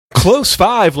Close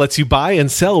 5 lets you buy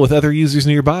and sell with other users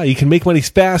nearby. You can make money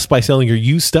fast by selling your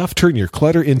used stuff, turn your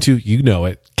clutter into, you know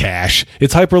it, cash.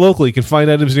 It's hyper-local. You can find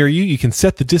items near you. You can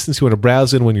set the distance you want to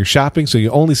browse in when you're shopping, so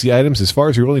you only see items as far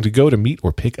as you're willing to go to meet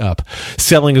or pick up.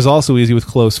 Selling is also easy with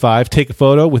Close 5. Take a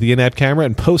photo with the in-app camera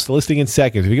and post the listing in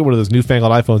seconds. If you get one of those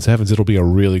newfangled iPhone 7s, it'll be a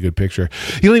really good picture.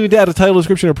 You don't even add a title,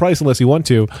 description, or price unless you want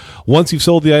to. Once you've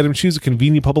sold the item, choose a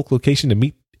convenient public location to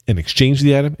meet and exchange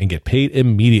the item and get paid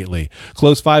immediately.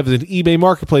 Close 5 is an eBay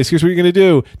marketplace. Here's what you're going to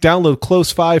do. Download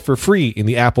Close 5 for free in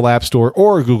the Apple App Store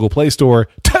or Google Play Store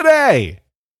today.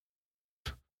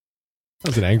 That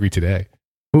was an angry today.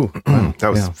 Ooh, that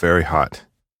was very hot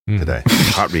today.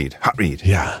 Hot read.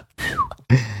 Yeah.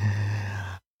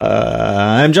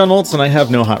 I'm John Oltz, and I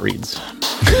have no hot reads.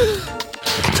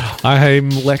 I'm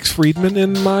Lex Friedman,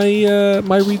 and my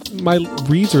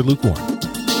reads are lukewarm.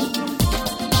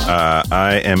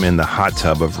 I am in the hot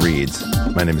tub of reads.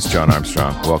 My name is John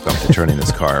Armstrong. Welcome to Turning This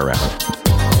Car Around.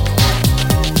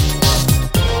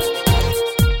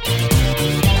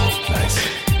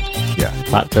 Nice. Yeah.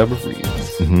 Hot tub of reads.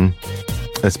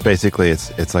 Mm-hmm. It's basically,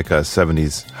 it's like a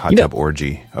 70s hot tub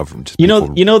orgy of just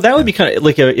that would be kind of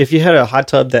like if you had a hot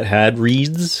tub that had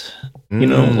reeds,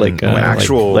 like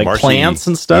actual like plants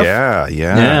and stuff.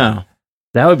 Yeah.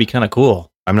 That would be kind of cool.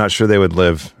 I'm not sure they would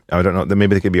live. I don't know.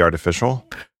 Maybe they could be artificial.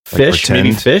 Fish, like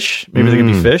maybe fish. Maybe they could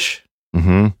be fish.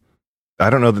 Mm-hmm. I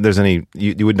don't know that there's any.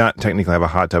 You would not technically have a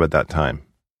hot tub at that time.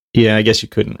 Yeah, I guess you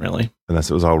couldn't really,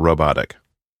 unless it was all robotic.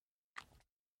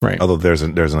 Right. Although there's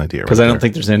an idea. Because I don't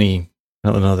think there's any.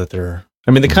 I don't know that there.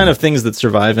 I mean, the kind of things that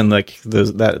survive in like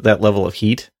that level of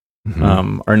heat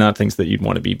are not things that you'd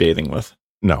want to be bathing with.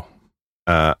 No.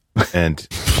 And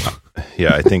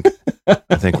yeah, I think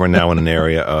we're now in an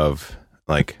area of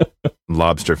like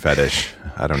lobster fetish.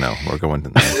 I don't know. We're going to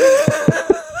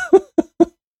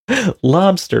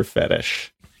lobster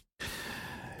fetish.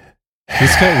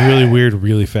 This got really weird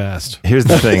really fast. Here's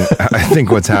the thing. I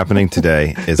think what's happening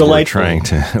today is Delightful.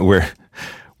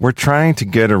 we're trying to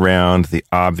get around the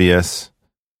obvious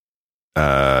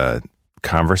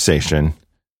conversation,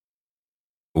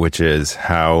 which is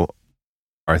how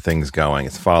are things going?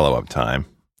 It's follow-up time.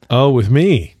 Oh, with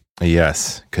me?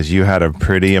 Yes, because you had a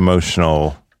pretty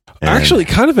emotional... Actually,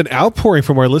 kind of an outpouring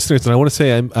from our listeners, and I want to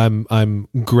say I'm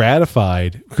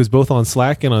gratified because both on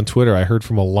Slack and on Twitter, I heard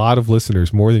from a lot of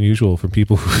listeners, more than usual, from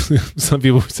people some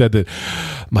people who said that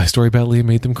my story about Liam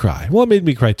made them cry. Well, it made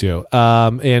me cry too,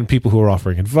 and people who were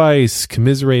offering advice,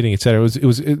 commiserating, etc. It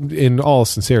was in all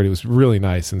sincerity, it was really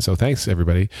nice, and so thanks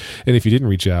everybody. And if you didn't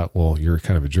reach out, well, you're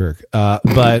kind of a jerk.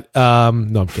 But no,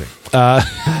 I'm kidding.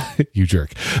 You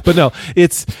jerk. But no,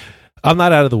 I'm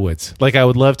not out of the woods. Like, I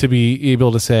would love to be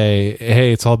able to say,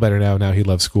 hey, it's all better now. Now he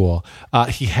loves school.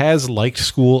 He has liked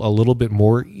school a little bit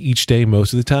more each day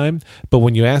most of the time. But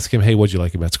when you ask him, hey, what'd you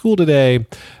like about school today?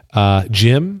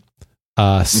 Gym,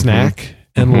 snack,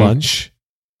 and lunch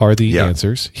are the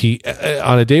answers. He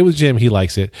on a day with Jim, he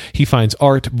likes it. He finds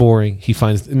art boring.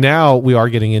 Now we are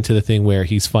getting into the thing where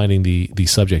he's finding the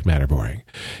subject matter boring.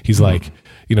 He's like,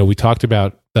 we talked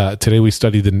about, today we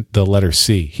studied the letter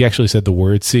C. He actually said the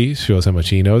word C, shows how much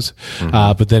he knows.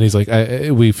 But then he's like,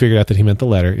 we figured out that he meant the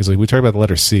letter. He's like, we talked about the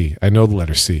letter C. I know the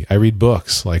letter C. I read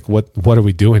books. Like, what are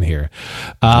we doing here?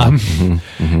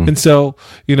 And so,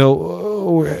 we're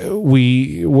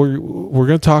going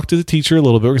to talk to the teacher a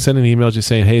little bit. We're going to send an email just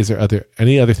saying, hey, is there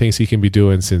any other things he can be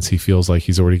doing since he feels like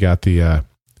he's already got the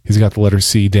letter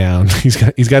C down. He's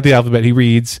got the alphabet. He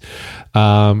reads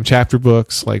chapter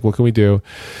books. Like, what can we do?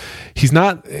 He's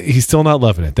still not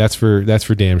loving it. That's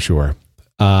for damn sure.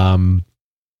 And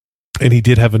he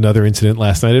did have another incident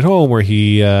last night at home where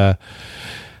there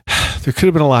could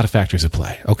have been a lot of factors at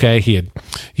play. Okay. He'd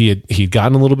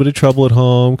gotten a little bit of trouble at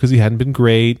home because he hadn't been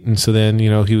great. And so then,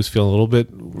 he was feeling a little bit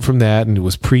from that, and it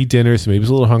was pre-dinner. So maybe he was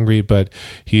a little hungry, but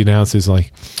he announces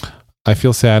like, I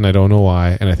feel sad and I don't know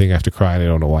why. And I think I have to cry and I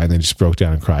don't know why. And then just broke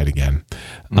down and cried again.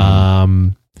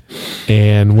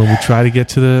 And when we try to get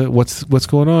to the what's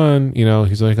going on,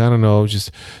 he's like, I don't know,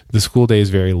 just the school day is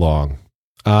very long.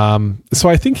 So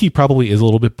I think he probably is a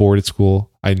little bit bored at school.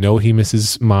 I know he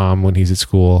misses mom when he's at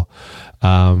school.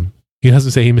 He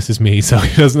doesn't say he misses me, so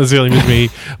he doesn't necessarily miss me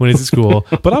when he's at school.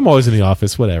 But I'm always in the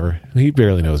office, whatever. He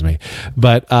barely knows me.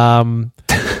 But I'm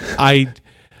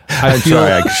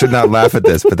sorry, I should not laugh at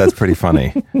this, but that's pretty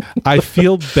funny. I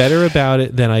feel better about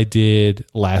it than I did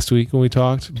last week when we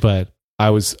talked, but I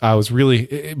was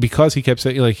really, because he kept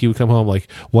saying, like, he would come home, like,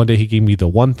 one day he gave me the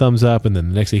 1 thumbs up, and then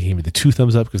the next day he gave me the 2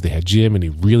 thumbs up because they had gym, and he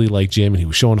really liked gym, and he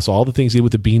was showing us all the things he did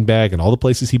with the beanbag and all the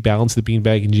places he balanced the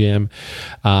beanbag in gym.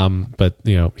 But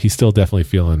he's still definitely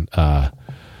feeling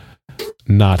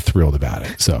not thrilled about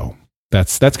it. So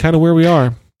that's kind of where we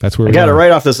are. That's where I we got are. it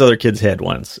right off this other kid's head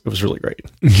once. It was really great.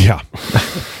 Yeah.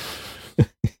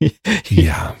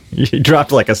 Yeah. You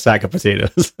dropped like a sack of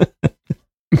potatoes.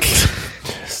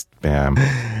 Bam.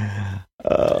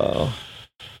 Oh.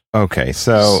 Okay,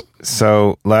 so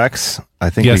Lex, I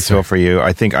think Yes, we feel sir. for you.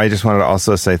 I think I just wanted to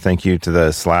also say thank you to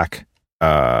the Slack,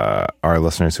 our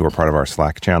listeners who are part of our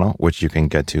Slack channel, which you can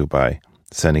get to by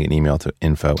sending an email to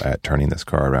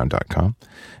info@turningthiscararound.com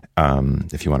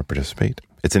if you want to participate.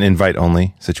 It's an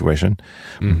invite-only situation,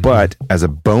 but as a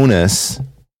bonus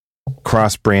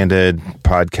cross-branded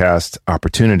podcast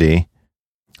opportunity,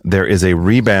 there is a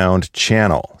Rebound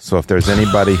channel. So if there's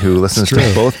anybody who listens to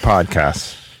true. both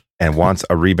podcasts and wants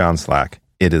a Rebound Slack,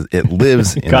 it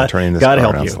lives in God- Turning This God Car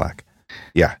help Around you. Slack.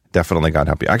 Yeah, definitely. God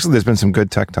help you. Actually, there's been some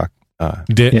good tech talk.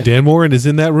 Dan Morin is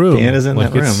in that room. Dan is in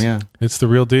that room, it's- yeah. It's the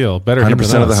real deal. Better him than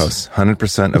 100% of the us. hosts,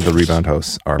 100% of the Rebound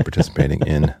hosts are participating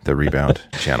in the Rebound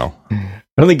channel.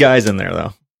 Only guys in there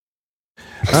though.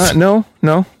 No.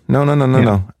 Wait.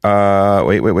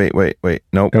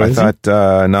 Nope. Oh, I is he? thought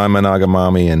Nama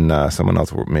Nagamami and someone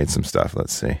else made some stuff.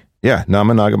 Let's see. Yeah,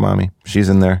 Nama Nagamami. She's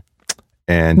in there.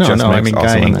 And No, Jess I Meg's mean also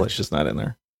Guy in there. English is not in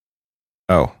there.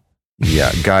 Oh,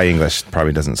 yeah. Guy English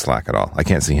probably doesn't slack at all. I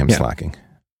can't see him Yeah. slacking.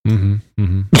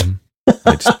 Mm-hmm.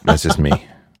 That's just me.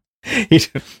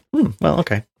 Well,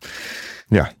 okay.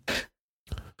 I'm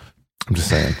just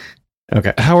saying.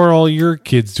 Okay. How are all your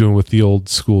kids doing with the old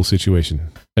school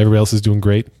situation? Everybody else is doing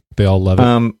great. They all love it.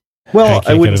 Well, I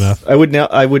can't get enough.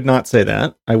 I would not say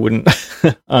that. I wouldn't.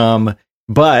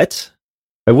 But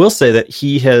I will say that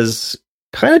he has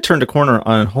kind of turned a corner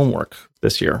on homework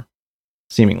this year,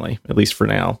 seemingly, at least for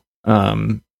now.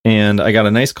 And I got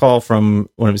a nice call from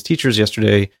one of his teachers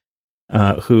yesterday,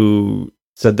 who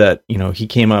said that, he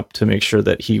came up to make sure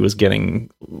that he was getting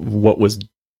what was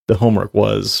the homework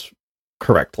was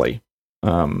correctly.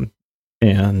 And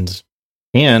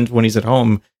when he's at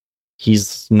home,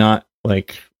 he's not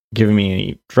like giving me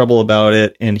any trouble about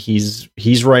it. And he's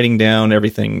writing down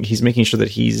everything. He's making sure that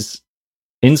he's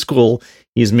in school.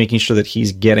 He's making sure that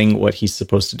he's getting what he's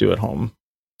supposed to do at home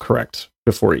correct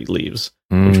before he leaves,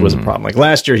 which was a problem. Like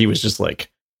last year, he was just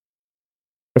like,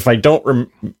 if I don't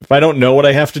know what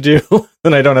I have to do,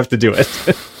 then I don't have to do it.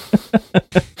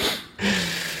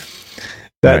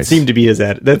 That Nice. seemed to be his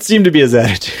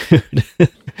attitude.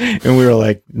 And we were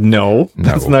like, no,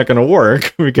 that's not going to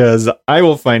work, because I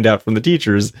will find out from the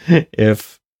teachers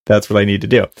if that's what I need to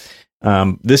do.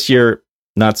 This year,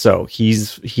 not so.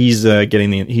 He's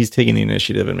taking the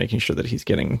initiative and making sure that he's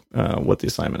getting what the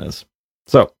assignment is.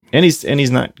 So, and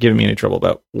he's not giving me any trouble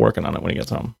about working on it when he gets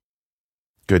home.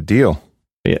 Good deal.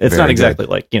 It's Very not exactly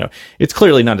like, it's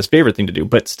clearly not his favorite thing to do,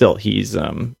 but still he's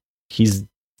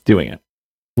doing it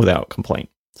without complaint.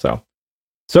 So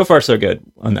far so good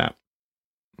on that.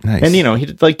 Nice. And he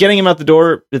like getting him out the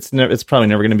door. It's probably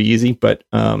never going to be easy, but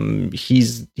he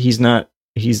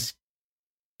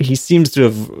seems to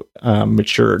have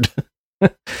matured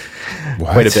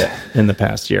quite a bit in the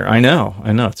past year. I know.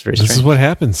 It's very strange. This is what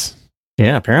happens.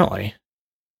 Yeah, apparently.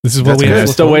 This is what That's we good. have. I'm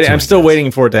to still look waiting. forward I'm to, still I guess.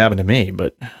 waiting for it to happen to me,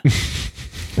 but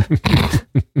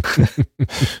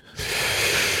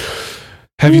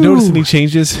Have you noticed any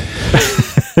changes?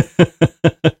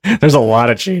 there's a lot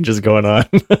of changes going on.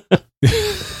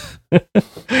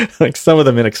 Like some of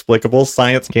them inexplicable.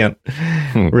 Science can't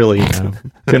really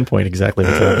pinpoint exactly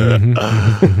what's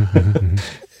happening.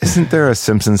 Isn't there a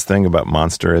Simpsons thing about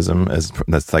monsterism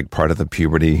that's like part of the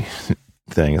puberty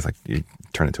thing? It's like you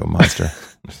turn into a monster.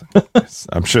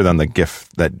 I'm sure on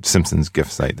that Simpsons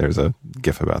GIF site, there's a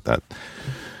GIF about that.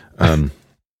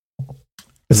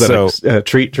 Is that a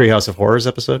Treehouse of Horrors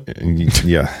episode?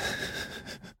 Yeah.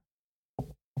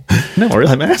 No, really,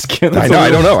 I'm asking. I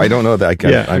don't know. I don't know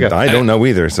that. I don't know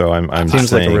either. So I'm Seems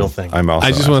like a saying real thing. I'm also.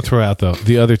 I just want to throw out though,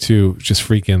 the other two just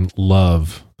freaking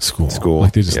love school.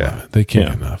 Like they just love it. They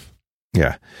can't get enough.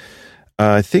 Yeah.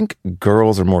 I think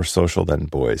girls are more social than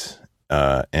boys.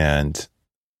 And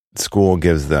school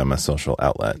gives them a social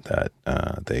outlet that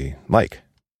they like,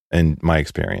 in my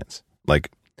experience. Like,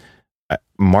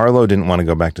 Marlo didn't want to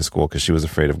go back to school because she was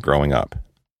afraid of growing up.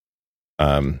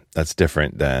 That's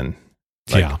different than,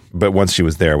 but once she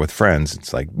was there with friends,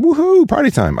 it's like, woohoo,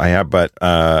 party time. But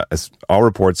as all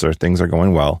reports are, things are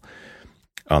going well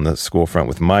on the school front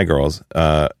with my girls.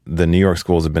 The New York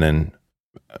schools have been in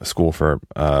school for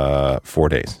 4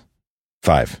 days.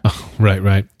 5. Oh,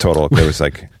 right. Total. There was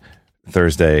like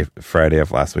Thursday, Friday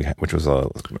of last week, which was a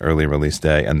early release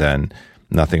day, and then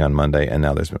nothing on Monday, and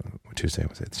now there's Tuesday.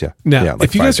 Was it? Yeah. Now, like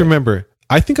if you guys remember,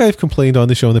 I think I've complained on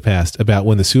the show in the past about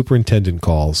when the superintendent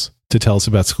calls to tell us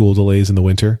about school delays in the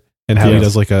winter, and how he Yes.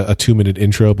 does like a 2-minute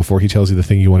intro before he tells you the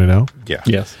thing you want to know. Yeah.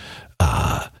 Yes.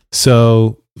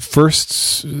 So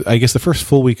the first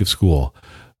full week of school,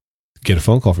 get a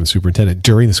phone call from the superintendent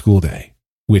during the school day,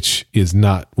 which is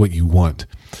not what you want.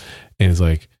 And he's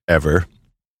like, Ever.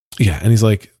 yeah. And he's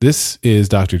like, this is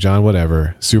Dr. John,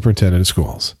 whatever, superintendent of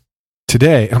schools.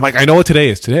 Today, and I'm like, I know what today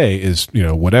is. Today is,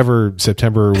 whatever,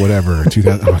 September, whatever,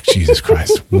 2000. I'm like, Jesus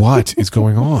Christ, what is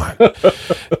going on?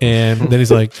 And then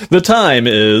he's like, The time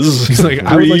is He's like,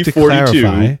 I would like to 3:42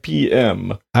 clarify.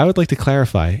 p.m. I would like to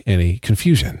clarify any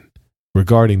confusion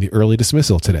regarding the early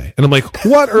dismissal today. And I'm like,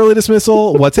 what early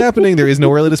dismissal? What's happening? There is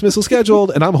no early dismissal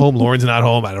scheduled. And I'm home. Lauren's not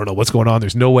home. I don't know what's going on.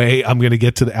 There's no way I'm going to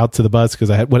get out to the bus because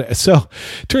I had. So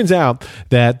it turns out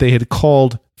that they had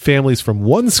called families from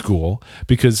one school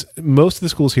because most of the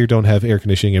schools here don't have air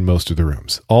conditioning in most of the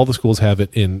rooms. All the schools have it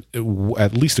in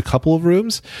at least a couple of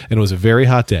rooms, and it was a very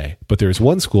hot day. But there's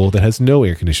one school that has no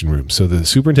air conditioned rooms. So the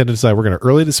superintendent decided we're going to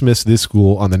early dismiss this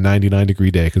school on the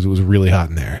 99-degree day because it was really hot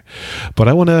in there. But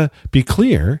I want to be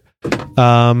clear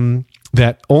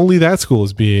that only that school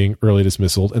is being early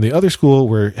dismissal, and the other school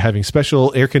we're having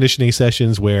special air conditioning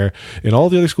sessions where in all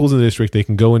the other schools in the district they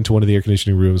can go into one of the air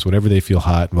conditioning rooms whenever they feel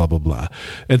hot, blah blah blah.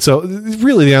 And so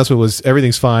really the announcement was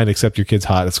everything's fine except your kid's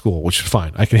hot at school, which is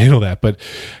fine, I can handle that. But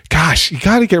gosh, you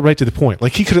got to get right to the point.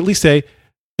 Like he could at least say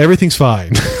everything's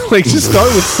fine. Like just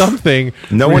start with something.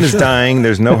 No one is dying.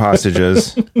 There's no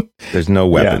hostages. There's no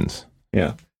weapons.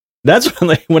 Yeah. That's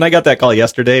when I got that call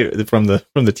yesterday from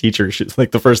the teacher. She's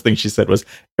like, the first thing she said was,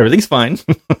 "Everything's fine."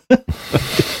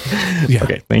 Yeah.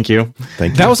 Okay, thank you.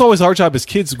 Thank you. That was always our job as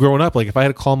kids growing up. Like if I had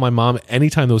to call my mom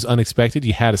anytime that was unexpected,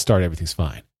 you had to start everything's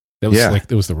fine. That was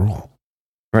it was the rule.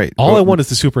 right. All Well, I want is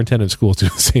the superintendent of schools to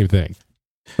do the same thing.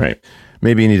 Right.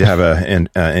 Maybe you need to have an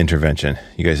intervention.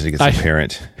 You guys need to get some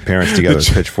parents together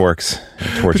with pitchforks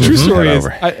and The torches. true and story head is,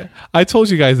 over. I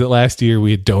told you guys that last year we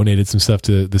had donated some stuff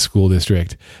to the school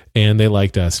district and they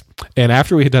liked us. And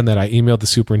after we had done that, I emailed the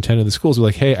superintendent of the schools. We're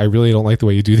like, hey, I really don't like the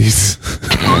way you do these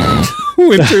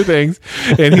winter things.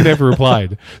 And he never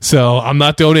replied. So I'm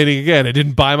not donating again. I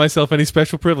didn't buy myself any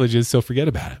special privileges. So forget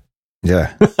about it.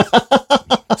 Yeah.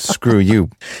 Screw you,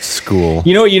 school.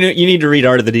 You know what? You need to read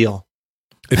Art of the Deal.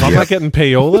 If I'm not getting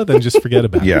payola, then just forget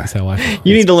about it. Yeah. That's how I feel.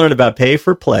 You need to learn about pay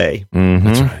for play. Mm-hmm.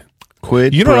 That's right.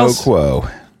 Quid You know what pro else? quo.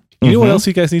 You know what else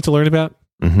you guys need to learn about?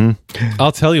 Mm-hmm.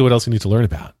 I'll tell you what else you need to learn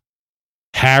about.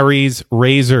 Harry's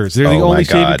Razors. They're the Oh, only my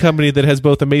shaving God. company that has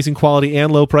both amazing quality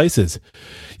and low prices.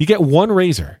 You get one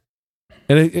razor,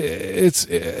 and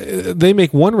they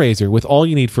make one razor with all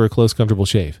you need for a close, comfortable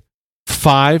shave.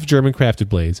 5 German crafted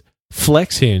blades,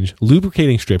 flex hinge,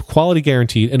 lubricating strip, quality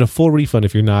guaranteed, and a full refund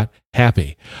if you're not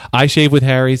happy. I shave with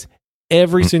Harry's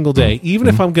every single day. Even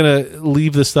if I'm going to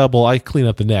leave the stubble, I clean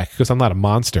up the neck because I'm not a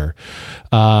monster.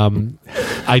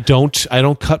 I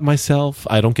don't cut myself.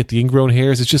 I don't get the ingrown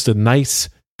hairs. It's just a nice,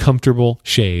 comfortable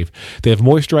shave. They have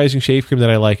moisturizing shave cream that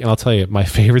I like, and I'll tell you, my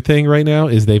favorite thing right now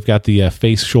is they've got the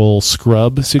facial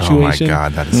scrub situation. Oh my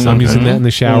God, that is so I'm good. using that in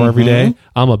the shower every day.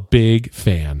 I'm a big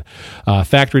fan.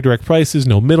 Factory direct prices,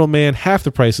 no middleman, half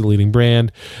the price of the leading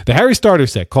brand. The Harry Starter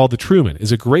Set, called the Truman,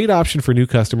 is a great option for new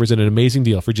customers and an amazing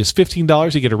deal. For just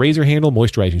 $15, you get a razor handle,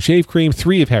 moisturizing shave cream,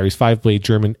 3 of Harry's 5-blade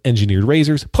German engineered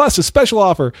razors, plus a special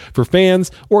offer for fans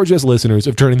or just listeners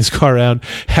of Turning This Car Around.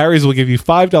 Harry's will give you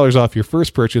 $5 off your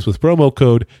first purchase with promo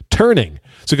code TURNING.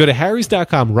 So go to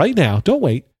harrys.com right now. Don't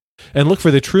wait. And look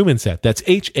for the Truman Set. That's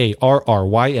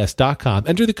HARRYS.com.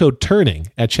 Enter the code TURNING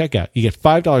at checkout. You get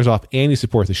 $5 off and you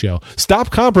support the show.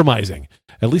 Stop compromising,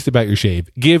 at least about your shave.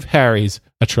 Give Harry's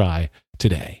a try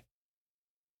today.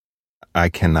 I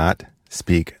cannot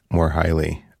speak more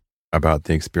highly about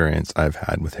the experience I've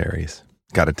had with Harry's.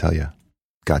 Got to tell you.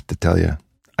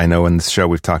 I know in this show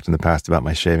we've talked in the past about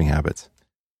my shaving habits.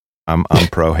 I'm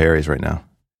pro Harry's right now.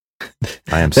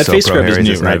 I am That so face pro scrub is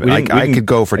Harry's. new, right? I could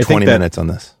go for I think 20 that- minutes on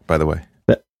this, by the way.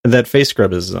 That face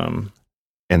scrub is And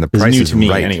the is price new is to me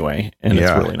right. anyway, and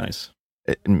Yeah. it's really nice.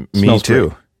 Me Smells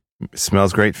too.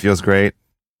 Smells great, feels great.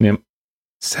 Yep.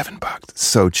 $7,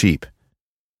 so cheap.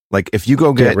 Like if you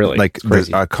go get really. like It's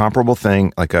crazy. a comparable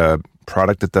thing, like a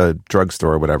product at the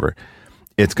drugstore or whatever,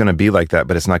 it's going to be like that,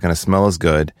 but it's not going to smell as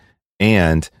good.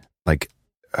 And like,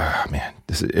 man,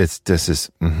 this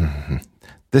is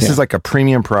like a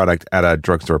premium product at a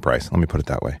drugstore price. Let me put it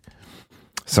that way.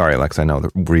 Sorry, Alex. I know the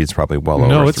read's probably well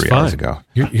No, over it's 3 fine. hours ago.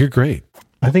 You're great.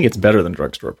 I think it's better than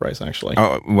drugstore price, actually.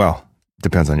 Oh well,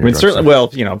 depends on I your. mean, drugstore. certainly. Well,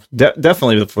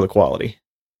 definitely for the quality.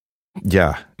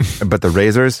 Yeah, but the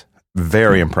razors,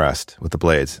 very impressed with the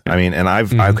blades. I mean, and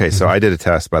okay, so I did a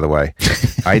test, by the way.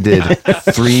 I did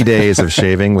 3 days of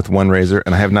shaving with one razor,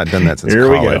 and I have not done that since Here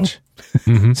we go. college.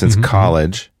 Since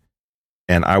college,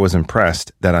 And I was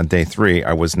impressed that on day 3,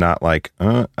 I was not like,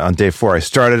 on day 4, I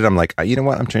started, I'm like, you know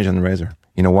what? I'm changing the razor.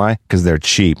 You know why? Because they're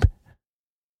cheap.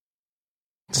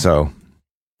 So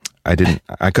I could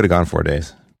have gone 4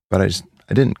 days, but I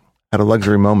didn't. I had a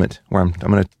luxury moment where I'm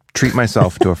going to treat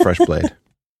myself to a fresh blade.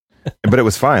 But it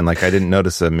was fine. Like, I didn't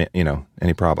notice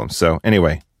any problems. So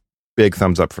anyway, big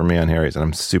thumbs up for me on Harry's, and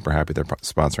I'm super happy they're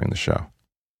sponsoring the show.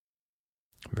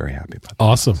 I'm very happy about that.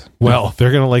 Awesome. Well,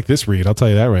 they're going to like this read. I'll tell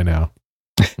you that right now.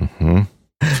 Mm-hmm.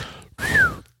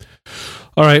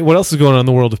 All right. What else is going on in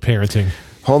the world of parenting?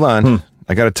 Hold on.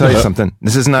 I got to tell you something.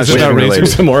 This is not Is it shaving about related.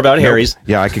 razors? Some more about Harry's.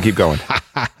 Yeah, I could keep going.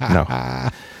 No.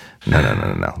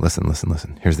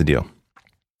 Listen. Here's the deal.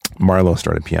 Marlo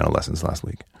started piano lessons last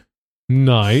week.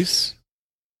 Nice.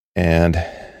 And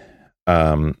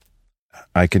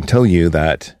I can tell you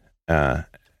that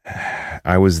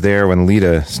I was there when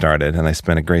Lita started, and I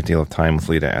spent a great deal of time with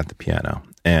Lita at the piano.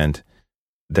 And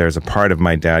there's a part of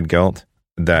my dad guilt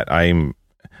that I'm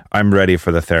ready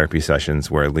for the therapy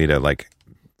sessions where Lita, like,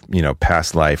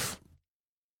 past life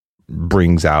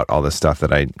brings out all the stuff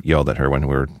that I yelled at her when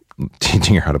we were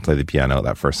teaching her how to play the piano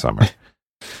that first summer,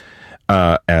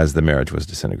 as the marriage was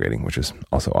disintegrating, which was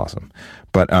also awesome.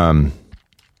 But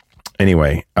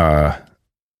anyway,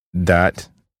 that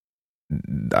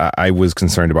I was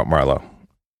concerned about Marlo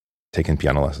taking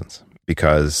piano lessons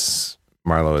because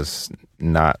Marlo has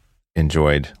not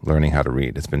enjoyed learning how to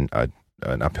read. It's been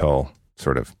an uphill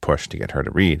sort of push to get her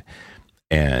to read.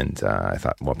 And I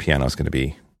thought, well, piano is going to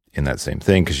be in that same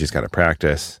thing because she's got to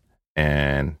practice.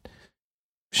 And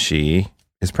she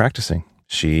is practicing.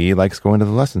 She likes going to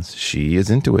the lessons. She is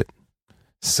into it.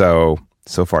 So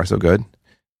far, so good.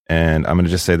 And I'm going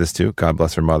to just say this too. God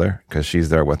bless her mother, because she's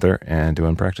there with her and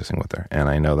practicing with her. And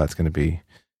I know that's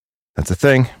a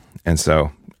thing. And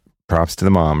so props to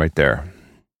the mom right there.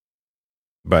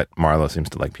 But Marlo seems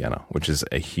to like piano, which is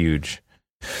a huge,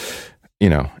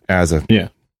 as a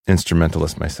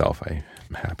instrumentalist myself, I'm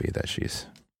happy that she's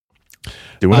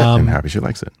doing it. I'm happy she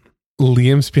likes it.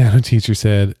 Liam's piano teacher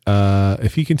said,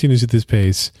 if he continues at this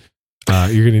pace,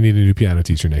 you're going to need a new piano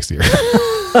teacher next year.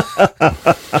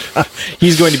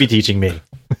 He's going to be teaching me.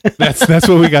 That's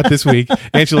what we got this week.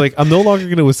 And she's like, I'm no longer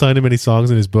going to assign him any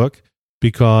songs in his book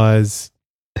because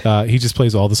he just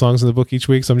plays all the songs in the book each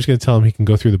week. So I'm just going to tell him he can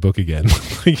go through the book again.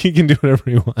 Like, he can do whatever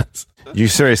he wants. You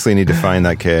seriously need to find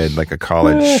that kid like a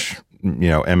college,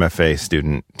 MFA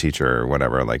student teacher or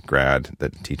whatever, like grad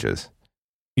that teaches.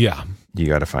 Yeah. You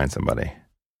got to find somebody.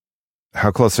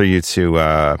 How close are you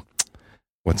to,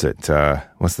 what's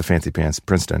the fancy pants?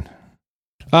 Princeton?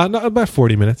 Not about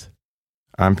 40 minutes.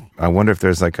 I wonder if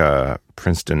there's like a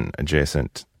Princeton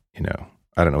adjacent, I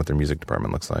don't know what their music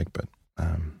department looks like, but,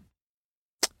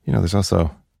 there's also,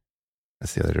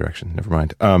 that's the other direction. Never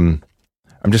mind. I'm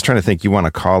just trying to think, you want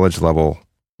a college level,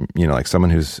 like someone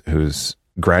who's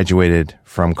graduated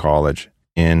from college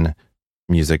in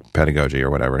music pedagogy or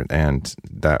whatever. And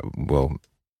that will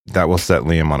set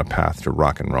Liam on a path to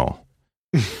rock and roll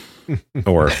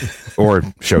or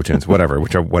show tunes, whatever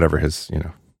his,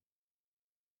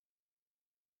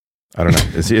 I don't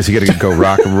know. Is he going to go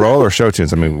rock and roll or show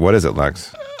tunes? I mean, what is it,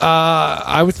 Lex?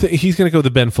 I would think he's going to go the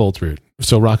Ben Folds route.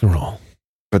 So rock and roll.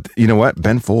 But you know what?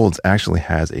 Ben Folds actually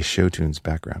has a show tunes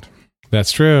background.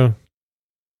 That's true.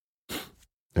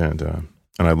 And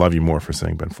I love you more for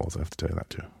saying Ben Folds. I have to tell you that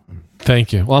too.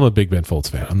 Thank you. Well, I'm a big Ben Folds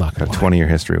fan. I'm not going to got a 20-year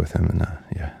history with him. And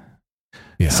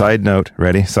yeah. Side note.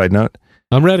 Ready? Side note.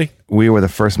 I'm ready. We were the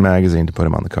first magazine to put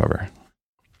him on the cover.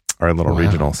 Our little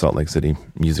regional Salt Lake City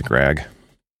music rag.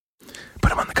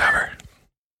 Put him on the cover.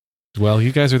 Well,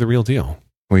 you guys are the real deal.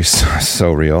 We're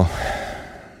so real.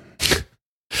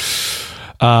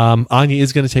 Anya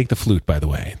is going to take the flute, by the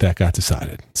way. That got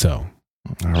decided. So,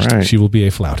 all right, she will be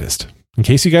a flautist. In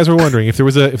case you guys were wondering, if there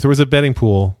was a betting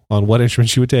pool on what instrument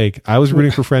she would take, I was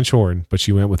rooting for French horn, but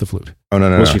she went with the flute. Oh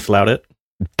no! Will she flout it?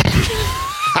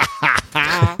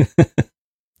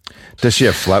 Does she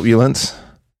have flatulence?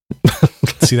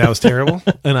 See, that was terrible,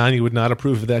 and Anya would not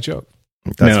approve of that joke.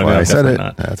 That's why I said it.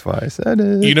 That's why I said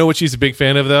it. You know what she's a big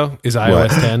fan of, though, is iOS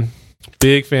 10.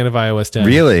 Big fan of iOS 10.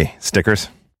 Really? Stickers,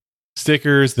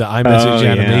 the iMessage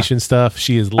animation stuff.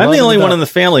 She is. I'm the only one in the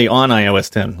family on iOS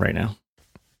 10 right now.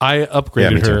 I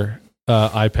upgraded her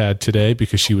iPad today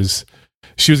because she was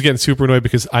getting super annoyed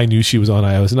because I knew she was on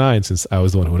iOS 9 since I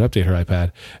was the one who would update her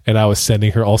iPad, and I was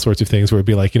sending her all sorts of things where it'd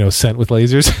be like, sent with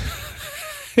lasers.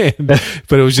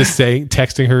 But it was just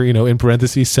texting her, in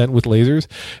parentheses, sent with lasers.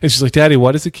 And she's like, Daddy,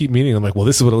 what does it keep meaning? I'm like, well,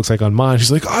 this is what it looks like on mine.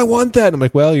 She's like, I want that. And I'm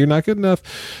like, well, you're not good enough.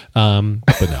 But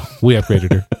no, we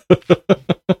upgraded her.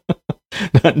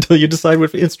 Not until you decide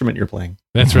what instrument you're playing.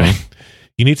 That's right.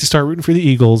 You need to start rooting for the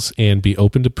Eagles and be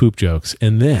open to poop jokes,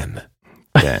 and then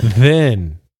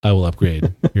I will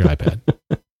upgrade your iPad.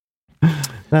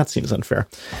 That seems unfair.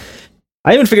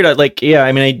 I haven't figured out, like, yeah,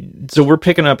 I mean, so we're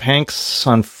picking up Hank's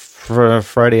on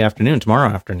Friday afternoon, tomorrow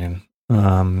afternoon.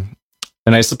 And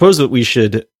I suppose that we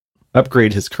should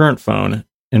upgrade his current phone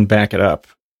and back it up.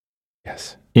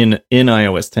 Yes. In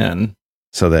iOS 10.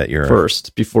 So that you're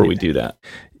first before we do that.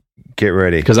 Get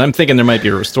ready. Because I'm thinking there might be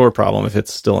a restore problem if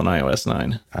it's still in iOS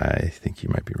 9. I think you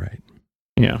might be right.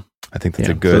 Yeah. I think that's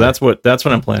a good... So that's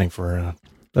what I'm planning for.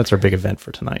 That's our big event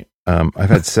for tonight. I've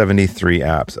had 73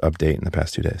 apps update in the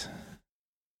past 2 days.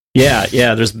 Yeah.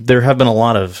 There have been a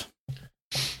lot of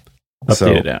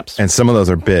updated apps. And some of those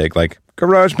are big, like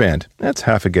GarageBand. That's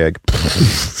half a gig.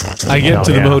 I get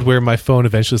to the mode where my phone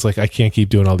eventually is like, I can't keep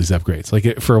doing all these upgrades.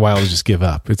 Like for a while, I just give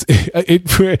up. I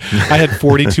had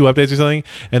 42 updates or something,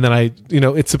 and then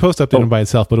it's supposed to update them by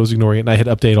itself, but it was ignoring it, and I hit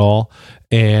update all,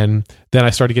 and then I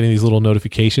started getting these little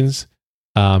notifications,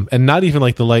 and not even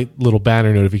like the light little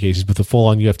banner notifications, but the full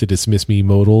on you have to dismiss me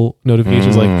modal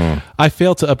notifications. Like, I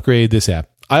failed to upgrade this app.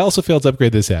 I also failed to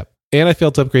upgrade this app. And I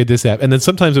failed to upgrade this app. And then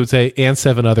sometimes it would say, and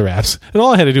 7 other apps. And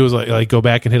all I had to do was like go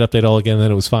back and hit update all again, and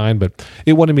then it was fine. But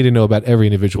it wanted me to know about every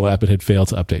individual app it had failed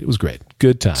to update. It was great.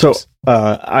 Good times. So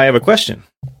I have a question.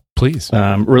 Please.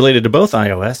 Related to both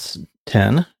iOS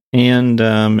 10 and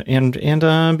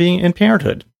being in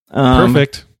parenthood.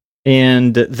 Perfect.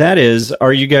 And that is,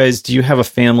 do you have a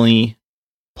family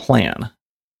plan?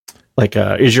 Like,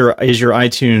 is your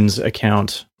iTunes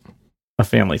account a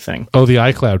family thing? Oh, the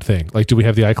iCloud thing. Like, do we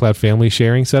have the iCloud family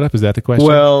sharing set up? Is that the question?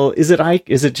 Well, is it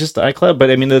just iCloud? But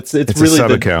I mean, it's really a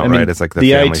sub account, right? It's like the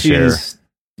family iTunes, share.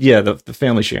 Yeah, the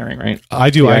family sharing, right?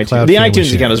 I do iCloud. The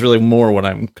iTunes account is really more what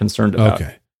I'm concerned about.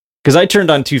 Okay. Because I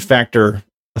turned on 2-factor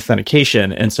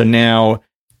authentication, and so now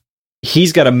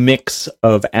he's got a mix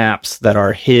of apps that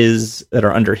are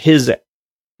under his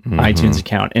iTunes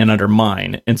account and under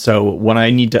mine. And so when I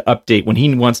need to update, when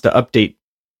he wants to update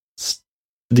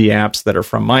the apps that are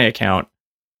from my account,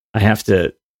 I have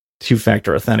to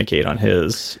 2-factor authenticate on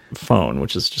his phone,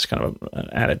 which is just kind of an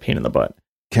added pain in the butt.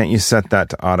 Can't you set that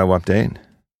to auto update?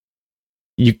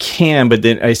 You can, but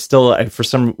then at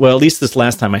least this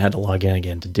last time I had to log in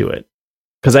again to do it,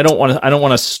 because I don't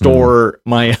want to store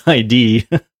my ID.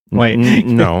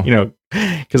 No,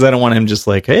 because I don't want him just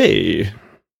like, hey,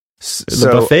 the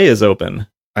buffet is open.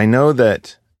 I know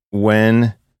that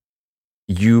when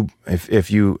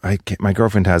my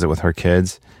girlfriend has it with her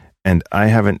kids, and I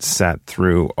haven't sat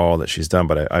through all that she's done,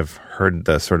 but I've heard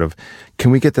the sort of,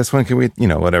 can we get this one? Can we,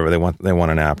 whatever they want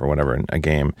an app or whatever, a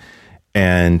game.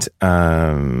 And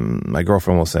my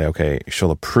girlfriend will say, okay,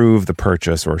 she'll approve the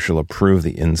purchase or she'll approve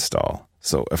the install.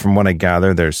 So from what I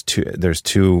gather, there's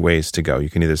two ways to go. You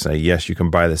can either say, yes, you can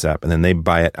buy this app, and then they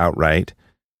buy it outright.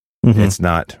 Mm-hmm. It's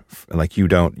not like you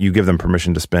give them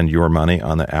permission to spend your money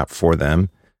on the app for them.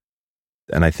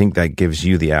 And I think that gives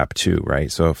you the app too,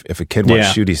 right? So if a kid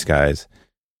wants Shooty Skies,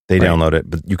 they download it,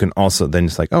 but you can also then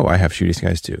it's like, oh, I have Shooty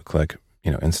Skies too. Click,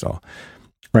 install.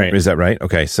 Right. Is that right?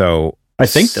 Okay. So I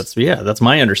think that's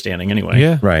my understanding anyway.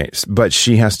 Yeah. Right. But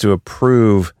she has to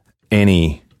approve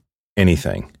anything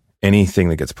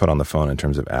that gets put on the phone in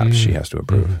terms of apps. She has to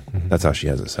approve. Mm-hmm. That's how she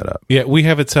has it set up. Yeah. We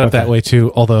have it set up that way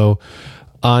too. Although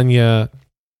Anya,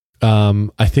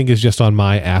 I think is just on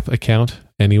my app account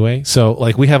anyway. So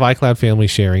like we have iCloud family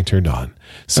sharing turned on.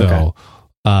 So,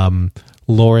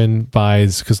 Lauren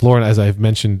buys, because Lauren, as I've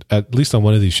mentioned, at least on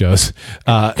one of these shows,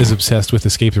 is obsessed with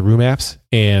Escape the Room apps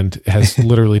and has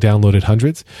literally downloaded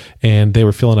hundreds, and they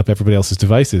were filling up everybody else's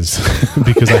devices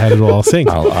because I had it all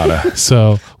synced.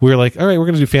 So we were like, all right, we're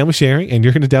going to do family sharing, and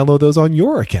you're going to download those on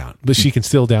your account, but she can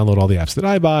still download all the apps that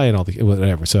I buy and all the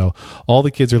whatever. So all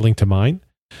the kids are linked to mine.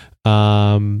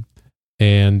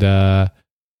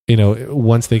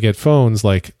 Once they get phones,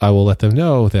 like I will let them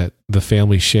know that the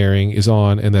family sharing is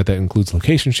on and that includes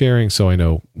location sharing. So I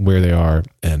know where they are,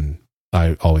 and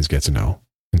I always get to know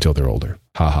until they're older.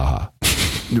 Ha ha ha.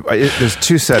 There's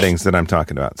two settings that I'm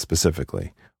talking about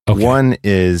specifically. Okay. One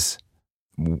is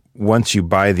once you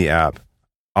buy the app,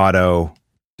 auto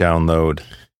download.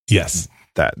 Yes.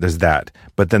 There's that.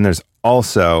 But then there's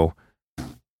also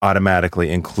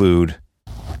automatically include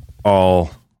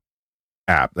all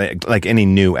app, like any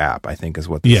new app, I think is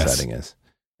what the setting is.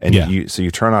 And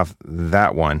you turn off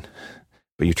that one,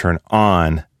 but you turn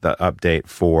on the update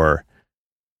for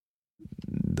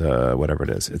the whatever it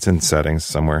is. It's in settings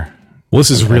somewhere. Well, this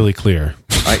is really clear.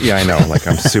 I know. Like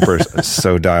I'm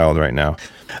so dialed right now.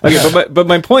 Okay, but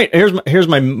my point here's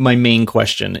my main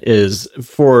question is,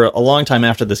 for a long time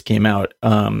after this came out,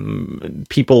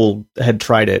 people had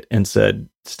tried it and said,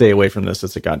 stay away from this.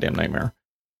 It's a goddamn nightmare.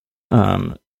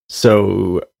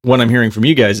 So what I'm hearing from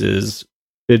you guys is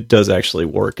it does actually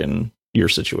work in your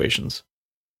situations.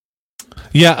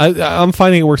 Yeah, I'm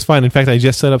finding it works fine. In fact, I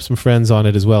just set up some friends on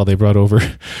it as well. They brought over,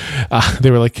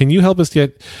 they were like, can you help us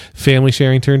get family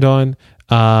sharing turned on?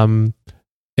 And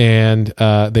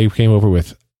they came over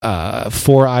with 4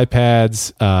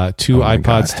 iPads, 2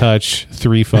 iPods Touch,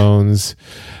 3 phones,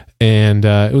 and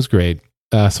it was great.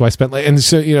 So I spent and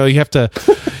so you have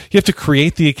to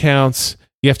create the accounts.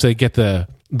 You have to get the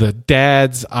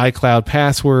dad's iCloud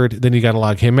password. Then you got to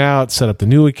log him out, set up the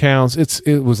new accounts.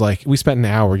 It was like we spent an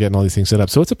hour getting all these things set up.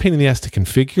 So it's a pain in the ass to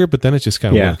configure, but then it just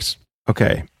kind of works.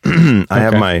 Okay. I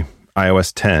have my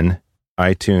iOS 10,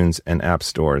 iTunes, and App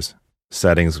Stores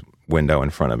settings window in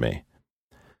front of me.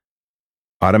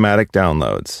 Automatic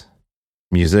downloads.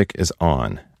 Music is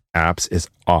on. Apps is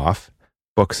off.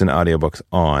 Books and audiobooks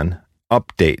on.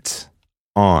 Updates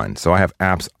on. So I have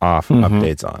apps off,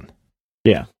 updates on.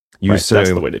 Yeah. That's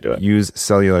the way to do it. Use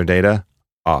cellular data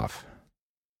off.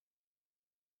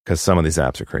 Because some of these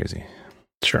apps are crazy.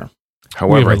 Sure.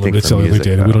 However, I think for cellular music,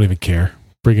 data, we don't even care.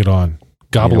 Bring it on.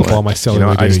 Gobble up all my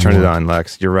cellular data. I just turned it on,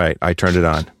 Lex. You're right. I turned it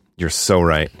on. You're so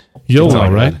right. YOLO,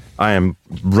 right? I am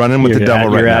running with the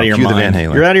devil right now. Cue the Van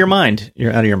Halen. You're out of your mind.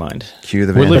 You're out of your mind. Cue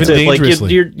the Van Halen. We're living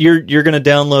dangerously. Like you're going to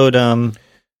download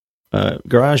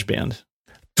GarageBand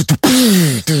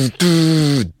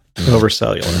over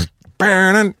cellular.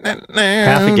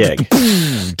 Half a gig.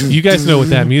 You guys know what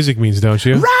that music means, don't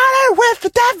you? Running with the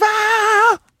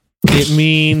devil. It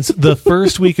means the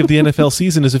first week of the NFL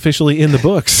season is officially in the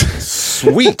books.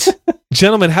 Sweet.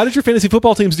 Gentlemen, how did your fantasy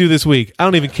football teams do this week? I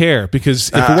don't even care, because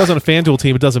if it wasn't a FanDuel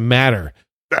team, it doesn't matter.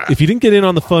 If you didn't get in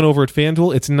on the fun over at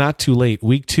FanDuel, it's not too late.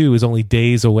 Week 2 is only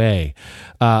days away.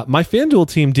 My FanDuel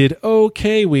team did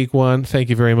okay week 1. Thank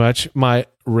you very much. My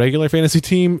regular fantasy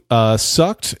team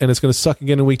sucked, and it's going to suck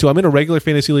again in week 2. I'm in a regular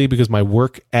fantasy league because my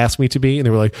work asked me to be, and they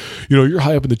were like, you're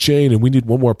high up in the chain, and we need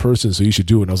one more person, so you should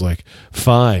do it. And I was like,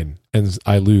 fine. And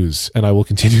I lose, and I will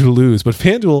continue to lose. But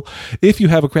FanDuel, if you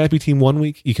have a crappy team one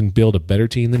week, you can build a better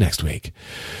team the next week.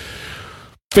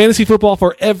 Fantasy football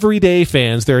for everyday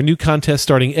fans. There are new contests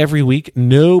starting every week.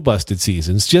 No busted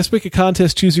seasons. Just pick a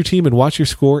contest, choose your team, and watch your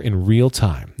score in real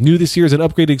time. New this year is an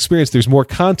upgraded experience. There's more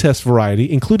contest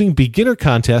variety, including beginner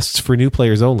contests for new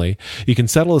players only. You can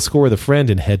settle a score with a friend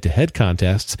in head-to-head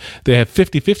contests. They have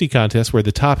 50-50 contests where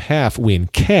the top half win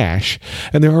cash.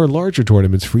 And there are larger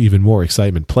tournaments for even more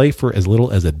excitement. Play for as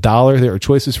little as $1. There are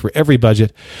choices for every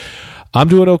budget. I'm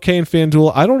doing okay in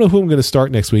FanDuel. I don't know who I'm going to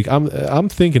start next week. I'm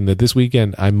thinking that this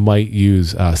weekend I might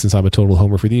use, since I'm a total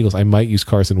homer for the Eagles, I might use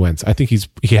Carson Wentz. I think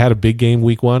he had a big game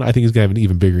week 1. I think he's going to have an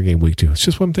even bigger game week 2. It's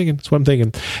just what I'm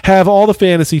thinking. Have all the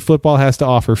fantasy football has to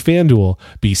offer. FanDuel,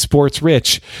 be sports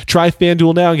rich. Try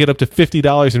FanDuel now and get up to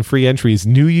 $50 in free entries.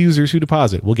 New users who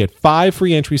deposit will get 5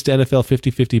 free entries to NFL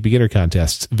 50-50 beginner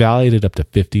contests, valued at up to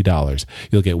 $50.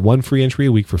 You'll get 1 free entry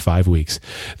a week for 5 weeks.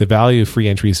 The value of free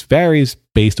entries varies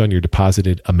based on your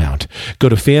deposited amount. Go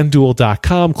to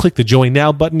FanDuel.com, click the Join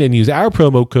Now button, and use our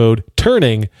promo code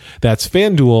TURNING. That's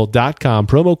FanDuel.com,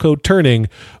 promo code TURNING,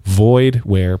 void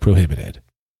where prohibited.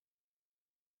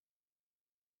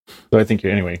 So I think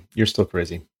you're still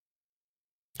crazy.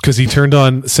 Because he turned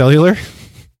on cellular?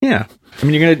 Yeah. I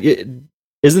mean,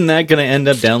 isn't that going to end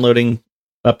up downloading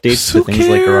updates to things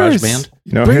like GarageBand?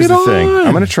 Here's the thing.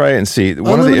 I'm going to try it and see.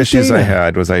 One of the issues I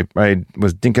had was I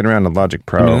was dinking around in Logic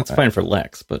Pro. I mean, that's fine for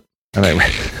Lex, but...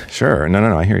 Sure.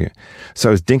 No, I hear you. So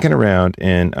I was dinking around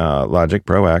in Logic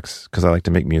Pro X because I like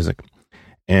to make music.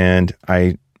 And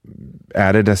I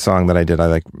added a song that I did. I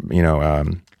like, what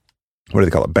do they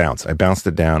call it? Bounce. I bounced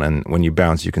it down. And when you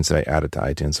bounce, you can say add it to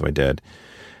iTunes. So I did.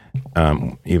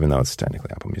 Even though it's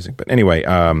technically Apple Music. But anyway,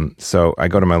 so I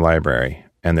go to my library.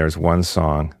 And there's one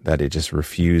song that it just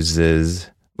refuses,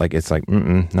 like it's like,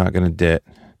 not gonna dit.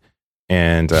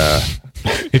 And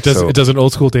it does. It does an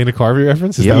old school Dana Carvey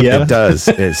reference. Yeah, it does.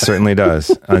 It certainly does.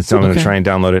 And so I'm going to try and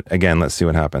download it again. Let's see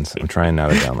what happens. I'm trying now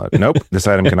to download it. Nope, this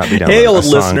item cannot be downloaded. Hey, old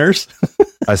listeners,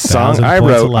 a song I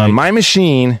wrote on my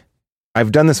machine.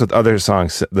 I've done this with other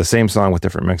songs, the same song with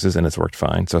different mixes, and it's worked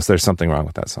fine. So there's something wrong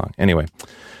with that song. Anyway,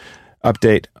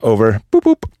 update over. Boop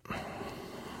boop.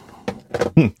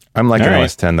 I'm like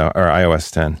iOS 10 though, or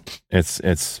iOS 10.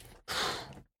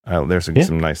 There's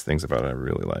some nice things about it I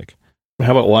really like.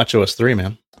 How about WatchOS 3,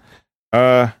 man?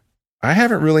 I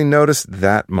haven't really noticed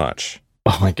that much.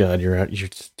 Oh my God, God,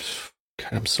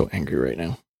 I'm so angry right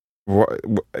now.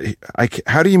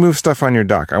 How do you move stuff on your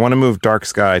dock? I want to move Dark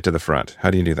Sky to the front.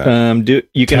 How do you do that?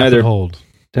 You can tap either and hold,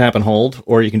 tap and hold,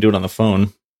 or you can do it on the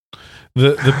phone.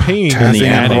 the pain in Tapping the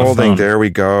and adding. holding. phone. There we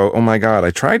go. Oh my God.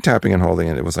 I tried tapping and holding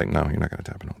it. It was like, no, you're not going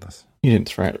to tap and hold this. You didn't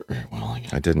try it very well.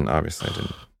 I didn't. Obviously, I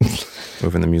didn't.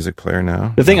 Moving the music player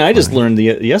now. The thing Not I just playing.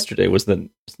 learned yesterday was that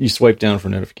you swipe down for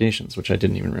notifications, which I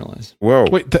didn't even realize. Whoa.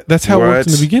 Wait, that's how it worked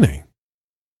in What? the beginning.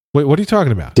 Wait, what are you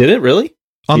talking about? Did it really?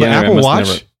 On Yeah, the I Apple must Watch,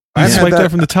 never- you I've had swipe that- down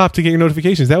from the top to get your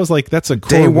notifications. That's a core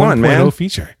Day one, 1.0 man.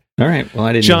 feature. All right. Well,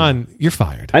 I didn't. John, you're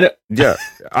fired. I don't. Yeah.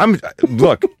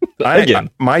 Look, Again.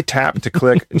 my tap to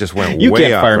click just went You way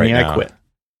can't up fire right me. now. I quit.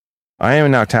 I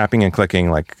am now tapping and clicking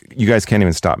like you guys can't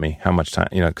even stop me. How much time,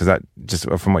 because that just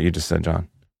from what you just said, John.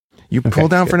 You pull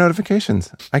down good. for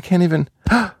notifications. I can't even.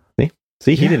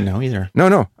 See, he Yeah. didn't know either.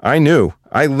 No. I knew.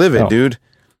 I live it, Oh. dude.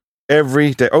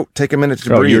 Every day. Oh, take a minute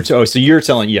to Oh, breathe. so you're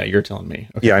telling? Yeah, you're telling me.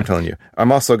 Okay. Yeah, I'm telling you.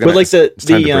 I'm also gonna. But like it's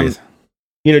time to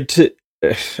breathe.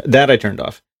 that I turned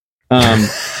off.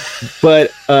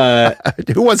 But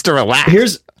Who wants to relax?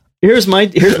 here's my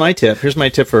tip. Here's my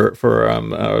tip for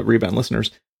Rebound listeners.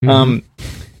 Mhm.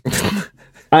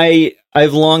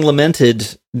 I've long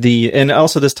lamented and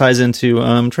also this ties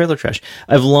into trailer trash.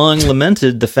 I've long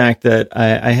lamented the fact that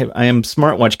I am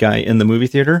smartwatch guy in the movie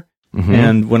theater, Mhm.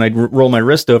 and when I roll my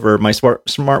wrist over, my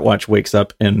smartwatch wakes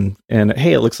up and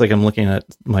hey, it looks like I'm looking at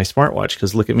my smartwatch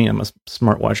because look at me, I'm a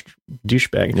smartwatch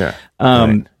douchebag. Yeah.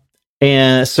 Right.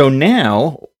 And so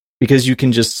now, because you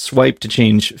can just swipe to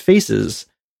change faces,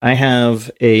 I have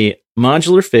a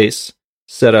modular face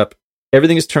set up.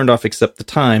 Everything is turned off except the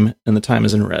time, and the time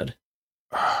is in red.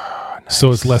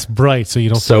 So it's less bright, so you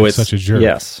don't So feel like it's such a jerk.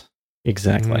 Yes,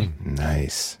 exactly.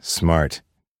 Nice. Smart.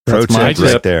 That's Pro my tip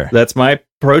right tip. there. That's my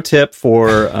pro tip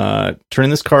for turning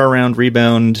this car around.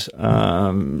 Rebound,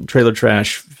 trailer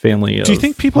trash family. Do you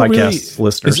think people podcast really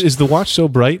listeners? is the watch so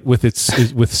bright with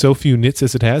with so few nits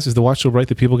as it has? Is the watch so bright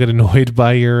that people get annoyed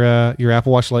by your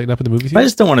Apple Watch lighting up in the movie I theater?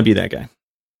 just don't want to be that guy.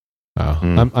 Oh,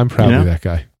 Hmm. I'm proud You know? of that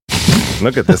guy.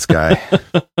 Look at this guy.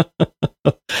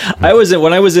 I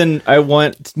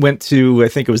went to, I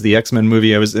think it was the X-Men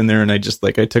movie. I was in there and I just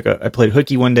I played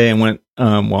hooky one day and went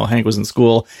while Hank was in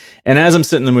school. And as I'm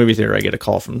sitting in the movie theater, I get a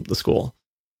call from the school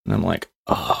and I'm like,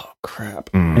 oh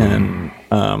crap. Mm.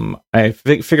 And I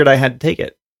figured I had to take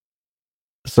it.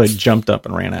 So I jumped up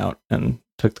and ran out and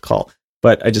took the call,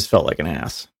 but I just felt like an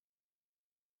ass,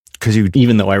 Because you.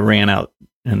 even though I ran out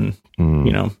and,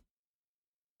 Mm.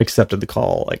 accepted the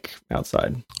call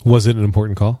outside. Was it an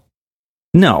important call?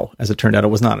 No, as it turned out, it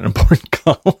was not an important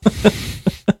call.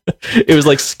 It was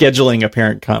like scheduling a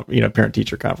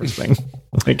parent-teacher conference thing.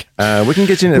 Like, We can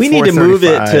get you in at we need to move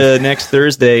it 4:35. to next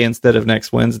Thursday instead of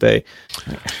next Wednesday.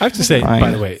 I have to say, Fine.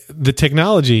 by the way, the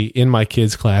technology in my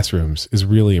kids' classrooms is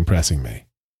really impressing me.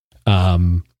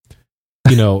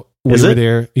 We Is were it?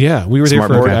 there. Yeah, we were there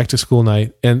for a Smartboard? back to school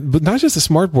night, but not just a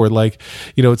smart board.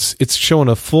 It's showing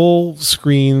a full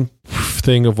screen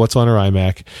thing of what's on her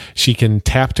iMac. She can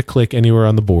tap to click anywhere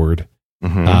on the board.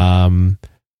 Mhm.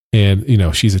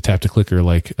 And she's a tap to clicker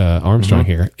like Armstrong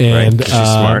here, and Right, she's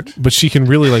smart. but she can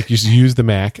really just use the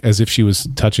Mac as if she was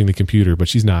touching the computer, but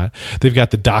she's not. They've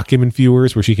got the document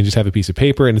viewers where she can just have a piece of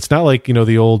paper, and it's not like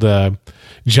the old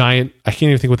giant. I can't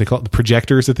even think what they call it, the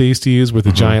projectors that they used to use with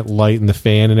the giant light and the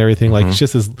fan and everything. Like it's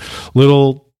just this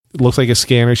little. Looks like a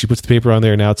scanner. She puts the paper on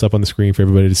there, and now it's up on the screen for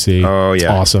everybody to see. Oh, It's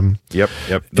yeah. awesome. Yep.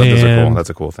 Those are cool. And- That's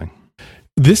a cool thing.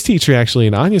 This teacher actually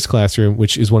in Anya's classroom,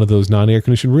 which is one of those non-air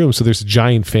conditioned rooms, so there's a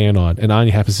giant fan on, and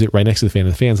Anya happens to sit right next to the fan,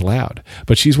 and the fan's loud.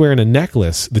 But she's wearing a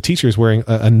necklace. The teacher is wearing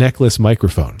a necklace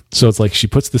microphone. So it's like she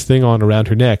puts this thing on around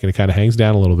her neck, and it kind of hangs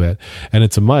down a little bit. And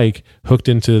it's a mic hooked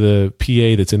into the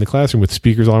PA that's in the classroom with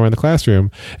speakers all around the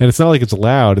classroom. And it's not like it's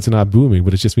loud. It's not booming,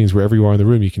 but it just means wherever you are in the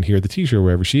room, you can hear the teacher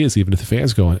wherever she is, even if the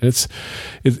fan's going. And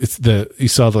you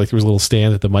saw there was a little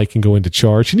stand that the mic can go into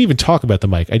charge. She didn't even talk about the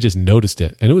mic. I just noticed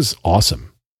it, and it was awesome.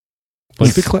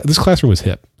 Like this classroom was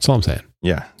hip. That's all I'm saying.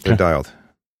 Yeah, they're dialed.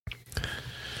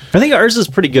 I think ours is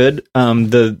pretty good.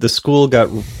 The school got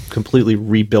completely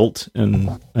rebuilt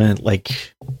in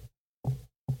like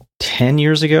 10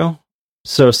 years ago.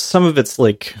 So some of it's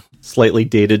slightly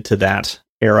dated to that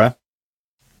era.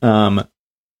 But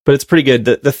it's pretty good.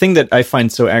 The thing that I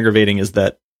find so aggravating is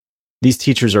that these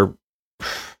teachers are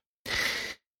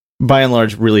by and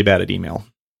large really bad at email.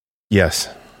 Yes.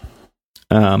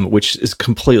 Which is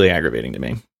completely aggravating to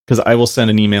me because I will send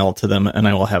an email to them and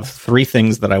I will have 3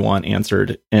 things that I want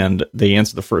answered, and they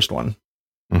answer the first one,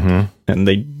 and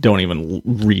they don't even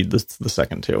read the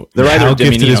second 2. They're How either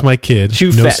gifted is my kid?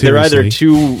 too No, fat. They're either seriously.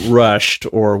 too rushed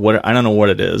or what. I don't know what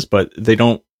it is, but they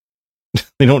don't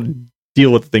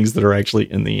deal with things that are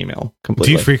actually in the email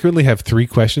completely. Do you frequently have 3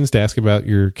 questions to ask about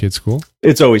your kid's school?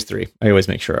 It's always 3. I always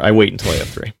make sure I wait until I have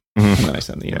 3 and then I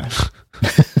send the email.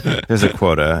 There's a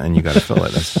quota, and you got to fill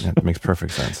it. That makes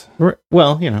perfect sense.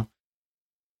 Well,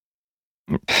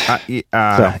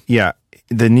 Yeah,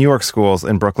 the New York schools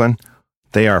in Brooklyn,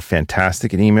 they are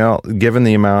fantastic in email. Given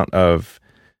the amount of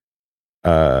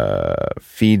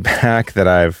feedback that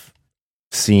I've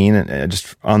seen,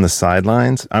 just on the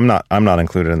sidelines, I'm not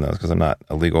included in those because I'm not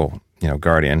a legal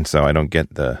guardian, so I don't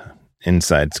get the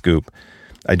inside scoop.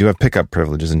 I do have pickup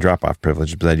privileges and drop off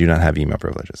privileges, but I do not have email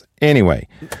privileges. Anyway,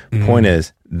 point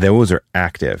is, those are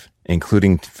active,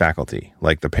 including faculty.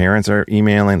 Like the parents are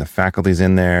emailing, the faculty's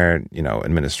in there,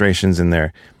 administration's in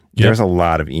there. Yep. There's a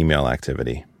lot of email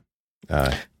activity.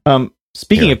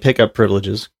 Speaking of pickup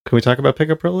privileges, can we talk about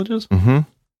pickup privileges?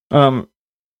 Mm-hmm.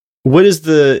 What is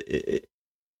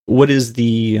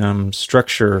the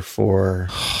structure for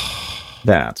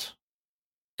that?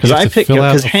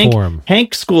 Because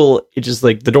Hank's school, it's just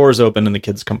like the doors open and the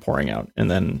kids come pouring out,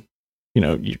 and then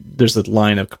there's a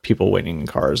line of people waiting in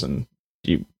cars, and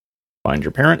you find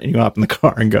your parent and you hop in the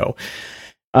car and go.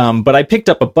 But I picked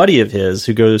up a buddy of his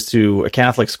who goes to a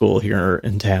Catholic school here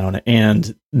in town,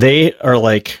 and they are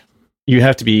like, you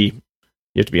have to be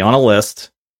on a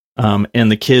list,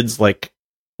 and the kids like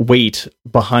wait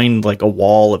behind like a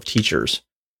wall of teachers,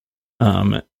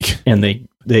 and they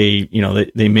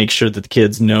make sure that the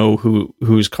kids know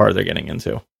whose car they're getting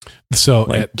into.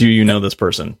 So, do you know this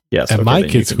person? Yes. At my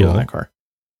kids' school, that car.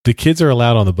 The kids are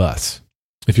allowed on the bus.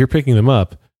 If you're picking them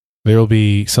up, there will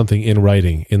be something in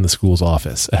writing in the school's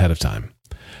office ahead of time.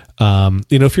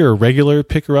 If you're a regular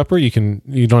picker-upper, you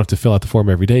don't have to fill out the form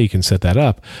every day. You can set that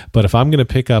up. But if I'm going to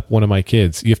pick up one of my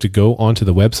kids, you have to go onto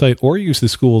the website or use the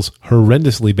school's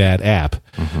horrendously bad app.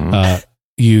 Mm-hmm.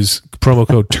 Use promo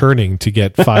code TURNING to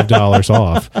get $5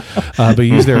 off. But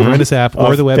use their horrendous app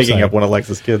or the website. Picking up one of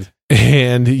Alexa's kids.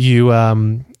 And you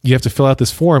have to fill out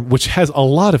this form, which has a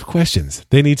lot of questions.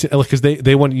 They need to, because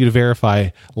they want you to verify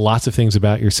lots of things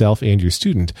about yourself and your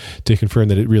student to confirm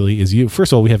that it really is you.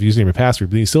 First of all, we have username and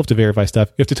password, but you still have to verify stuff.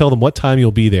 You have to tell them what time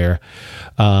you'll be there.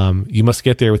 You must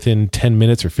get there within 10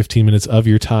 minutes or 15 minutes of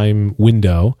your time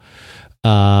window.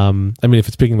 If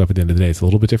it's picking them up at the end of the day, it's a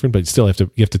little bit different, but still you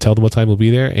have to tell them what time we'll be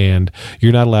there, and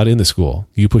you're not allowed in the school.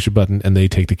 You push a button and they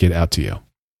take the kid out to you.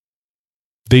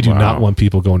 They do not want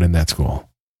people going in that school.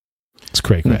 It's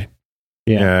cray-cray.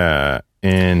 Yeah.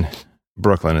 In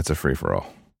Brooklyn, it's a free-for-all.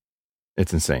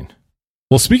 It's insane.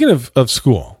 Well, speaking of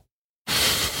school,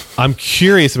 I'm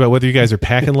curious about whether you guys are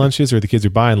packing lunches or the kids are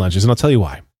buying lunches, and I'll tell you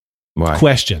why. Why?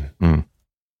 Question.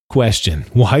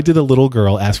 Why did a little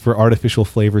girl ask for artificial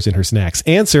flavors in her snacks?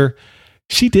 Answer,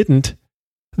 she didn't.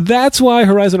 That's why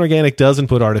Horizon Organic doesn't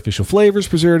put artificial flavors,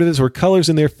 preservatives, or colors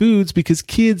in their foods, because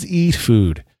kids eat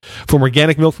food. From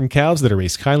organic milk from cows that are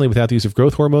raised kindly without the use of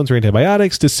growth hormones or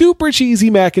antibiotics to super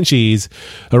cheesy mac and cheese,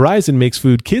 Horizon makes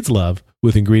food kids love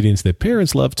with ingredients that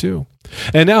parents love too.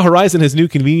 And now Horizon has new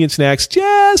convenient snacks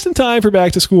just in time for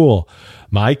back to school.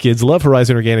 My kids love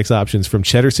Horizon Organics options, from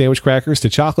cheddar sandwich crackers to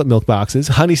chocolate milk boxes,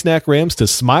 honey snack rams to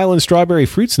smile and strawberry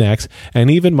fruit snacks,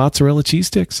 and even mozzarella cheese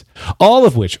sticks. All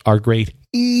of which are great,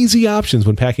 easy options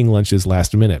when packing lunches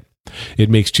last minute. It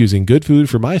makes choosing good food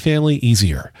for my family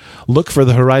easier. Look for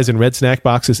the Horizon Red Snack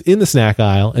boxes in the snack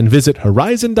aisle and visit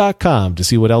Horizon.com to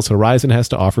see what else Horizon has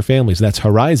to offer families. That's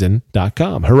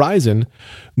Horizon.com. Horizon,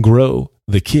 grow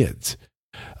the kids.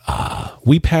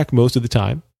 We pack most of the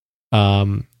time.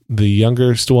 The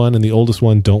youngest one and the oldest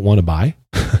one don't want to buy.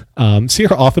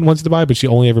 Sierra often wants to buy, but she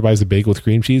only ever buys a bagel with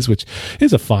cream cheese, which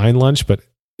is a fine lunch, but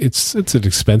it's an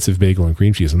expensive bagel and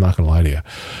cream cheese. I'm not going to lie to you.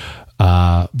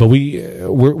 But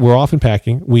we're often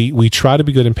packing. We try to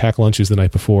be good and pack lunches the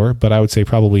night before, but I would say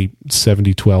probably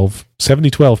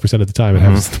 70-12% of the time it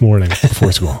happens in the morning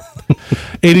before school.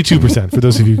 82% for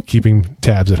those of you keeping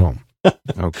tabs at home.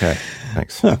 Okay,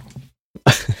 thanks.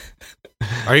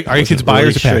 Are your kids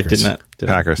buyers or packers?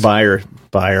 Packers.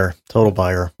 Buyer, total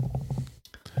buyer.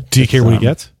 Do you care what he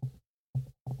gets?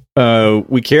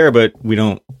 We care, but we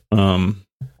don't. We don't.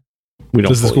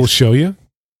 Does the school show you?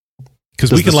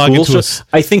 Because we can log into us.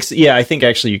 I think so, yeah. I think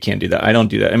actually you can't do that. I don't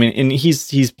do that. I mean, and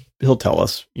he'll tell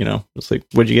us. It's like,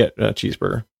 what'd you get?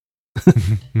 Cheeseburger,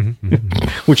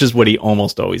 which is what he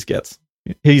almost always gets.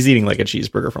 He's eating like a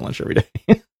cheeseburger for lunch every day.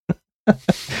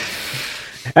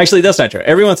 Actually, that's not true.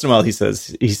 Every once in a while, he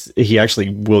says he actually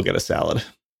will get a salad.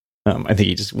 I think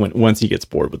he just once he gets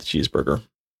bored with the cheeseburger,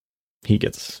 he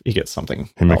gets something.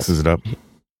 He mixes it up.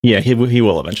 Yeah, he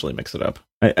will eventually mix it up.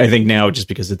 I think now, just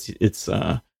because it's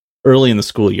early in the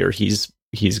school year, he's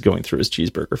going through his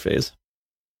cheeseburger phase.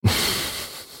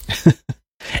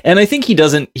 And I think he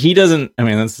doesn't. I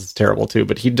mean, this is terrible too,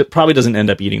 but he probably doesn't end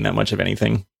up eating that much of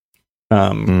anything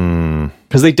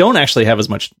because they don't actually have as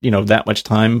much, that much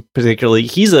time. Particularly,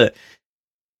 he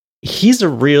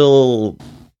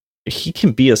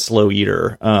can be a slow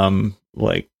eater.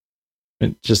 Like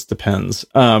it just depends.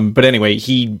 But anyway,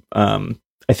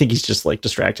 I think he's just like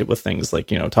distracted with things like,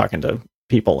 talking to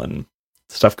people and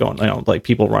stuff going, like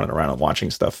people running around and watching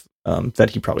stuff that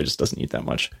he probably just doesn't eat that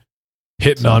much.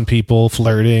 Hitting on people,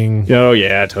 flirting. Oh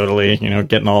yeah, totally.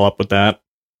 Getting all up with that.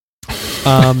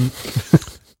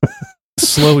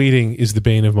 Slow eating is the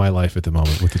bane of my life at the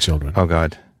moment with the children. Oh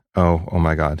God. Oh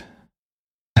my God.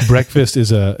 Breakfast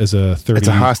is a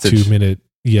 32-minute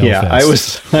yell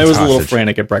fest. I was a little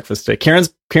frantic at breakfast today.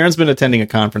 Karen's been attending a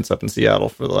conference up in Seattle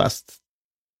for the last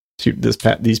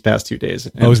these past 2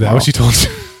 days. Oh, is that what she told you?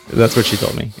 That's what she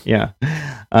told me. Yeah.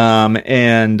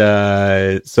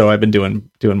 So I've been doing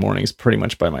mornings pretty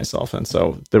much by myself. And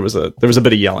so there was a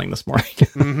bit of yelling this morning.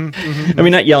 I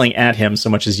mean, not yelling at him so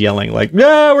much as yelling like,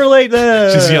 no, we're late.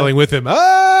 Just yelling with him.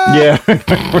 Ah! Yeah.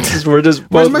 we're just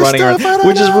both running around,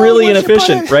 which is really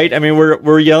inefficient, right? I mean, we're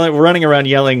running around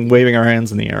yelling, waving our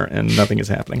hands in the air, and nothing is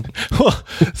happening. Well,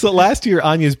 so last year,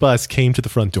 Anya's bus came to the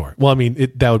front door. Well, I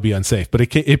mean, that would be unsafe, but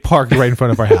it parked right in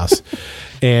front of our house.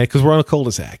 And because we're on a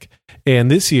cul-de-sac.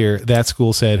 And this year, that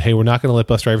school said, hey, we're not going to let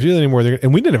bus drivers do that anymore.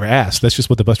 And we never asked. That's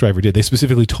just what the bus driver did. They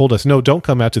specifically told us, no, don't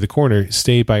come out to the corner.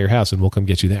 Stay by your house and we'll come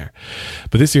get you there.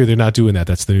 But this year, they're not doing that.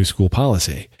 That's the new school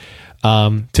policy.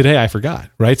 Today, I forgot,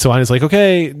 right? So Anya's like,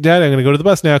 okay, Dad, I'm going to go to the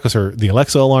bus now because the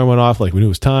Alexa alarm went off. Like, we knew it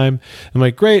was time. I'm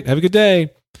like, great, have a good day.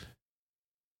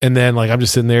 And then, like, I'm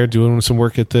just sitting there doing some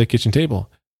work at the kitchen table.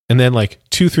 And then like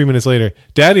 2-3 minutes later,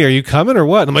 Daddy, are you coming or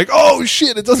what? And I'm like, oh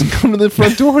shit, it doesn't come to the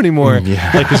front door anymore.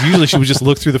 Yeah. Like, because usually she would just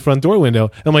look through the front door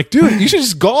window. And I'm like, dude, you should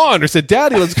just gone. Or said,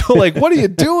 Daddy, let's go. Like, what are you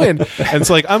doing? And it's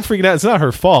like, I'm freaking out. It's not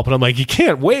her fault, but I'm like, you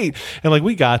can't wait. And like,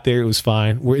 we got there. It was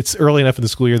fine. It's early enough in the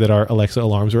school year that our Alexa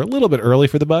alarms are a little bit early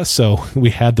for the bus. So we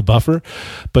had the buffer.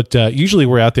 But usually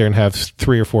we're out there and have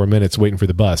 3 or 4 minutes waiting for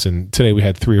the bus. And today we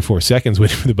had 3 or 4 seconds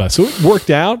waiting for the bus. So it worked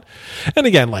out. And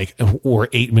again, like, we're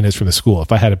 8 minutes from the school.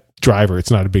 If I had a driver,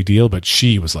 it's not a big deal, but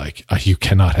she was like, you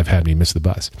cannot have had me miss the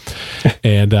bus.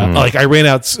 And like, I ran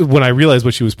out when I realized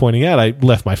what she was pointing at. I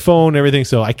left my phone and everything,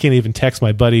 so I can't even text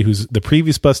my buddy who's the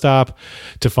previous bus stop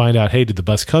to find out, hey, did the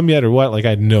bus come yet or what? Like, I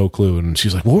had no clue. And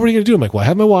she's like, well, what are you gonna do? I'm like, well, I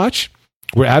have my watch.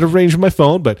 We're out of range of my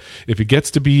phone, but if it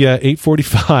gets to be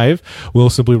 8:45, we'll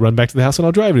simply run back to the house and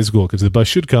I'll drive to school because the bus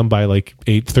should come by like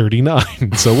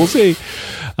 8:39. So we'll see.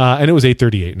 And it was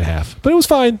 8:38 and a half, but it was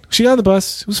fine. She got on the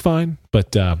bus. It was fine.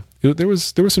 But there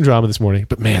was some drama this morning.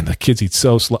 But man, the kids eat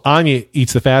so slow. Anya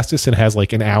eats the fastest and has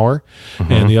like an hour,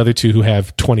 and the other two who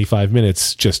have 25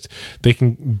 minutes, they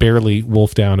can barely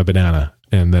wolf down a banana,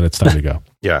 and then it's time to go.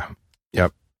 Yeah.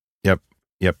 Yep.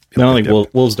 Not only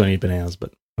wolves don't eat bananas,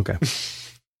 but okay.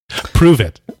 Prove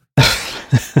it.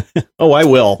 Oh, I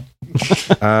will.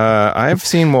 I've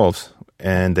seen wolves,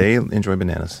 and they enjoy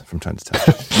bananas from time to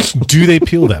time. Do they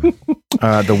peel them?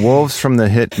 The wolves from the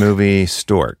hit movie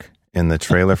Stork, in the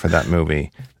trailer for that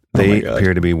movie, they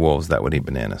appear to be wolves that would eat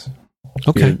bananas.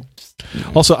 Okay.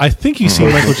 Also, I think you see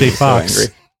Michael J. Fox.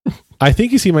 I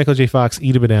think you see Michael J. Fox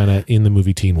eat a banana in the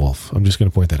movie Teen Wolf. I'm just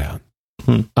going to point that out.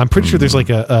 I'm pretty sure there's like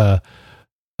a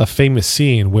famous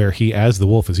scene where he, as the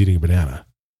wolf, is eating a banana.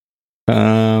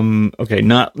 Okay,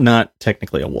 not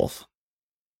technically a wolf.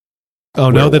 Oh,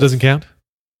 no, that doesn't count?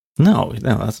 No,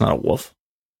 that's not a wolf.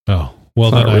 Oh,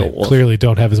 well, then I clearly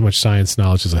don't have as much science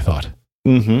knowledge as I thought.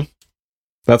 Mm-hmm.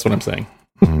 That's what I'm saying.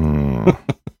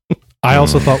 I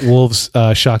also thought wolves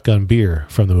shotgun beer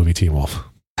from the movie Teen Wolf.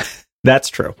 That's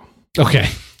true. Okay.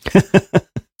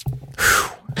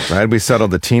 Glad we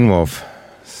settled the Teen Wolf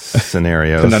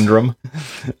scenarios. Conundrum.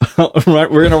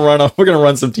 We're gonna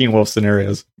run some Teen Wolf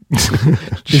scenarios.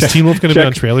 Is Teen Wolf going to be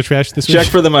on Trailer Trash this week? Check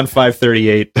for them on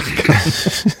 538.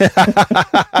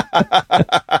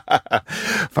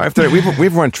 530.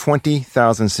 We've run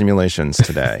 20,000 simulations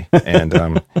today,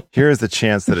 and here is the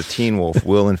chance that a Teen Wolf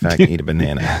will in fact eat a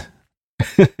banana,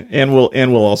 and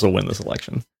we'll also win this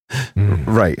election.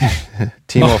 Right.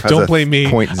 Teen Wolf. Don't blame me.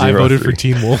 I voted for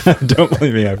Teen Wolf. Don't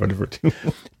blame me. I voted for Teen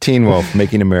Wolf. Teen Wolf,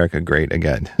 making America great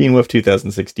again. Teen Wolf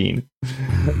 2016.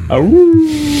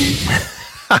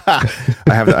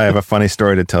 I have a funny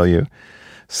story to tell you.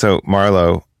 So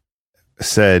Marlo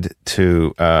said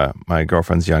to my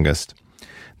girlfriend's youngest,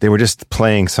 they were just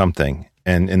playing something,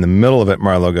 and in the middle of it,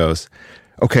 Marlo goes,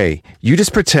 "Okay, you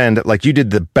just pretend like you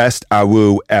did the best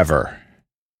awoo ever."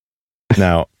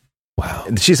 Now, wow.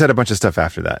 She said a bunch of stuff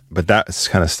after that, but that's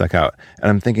kind of stuck out. And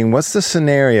I'm thinking, what's the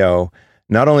scenario?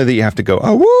 Not only that you have to go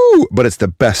awoo, but it's the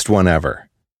best one ever.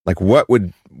 Like, what?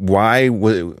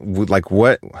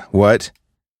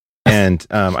 And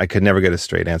I could never get a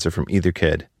straight answer from either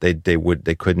kid. They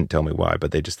couldn't tell me why,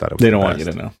 but they just thought it was. They don't want you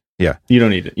to know. Yeah, you don't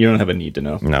need it. You don't have a need to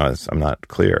know. No, I'm not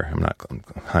clear. I'm not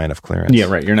high enough clearance. Yeah,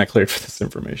 right. You're not cleared for this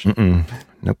information.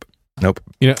 Nope.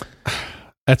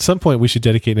 At some point we should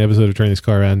dedicate an episode of Turning This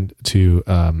Car Around to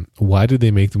why did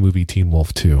they make the movie Teen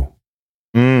Wolf 2?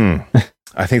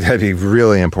 I think that'd be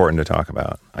really important to talk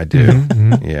about. I do.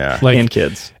 Yeah. Like, and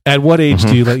kids. At what age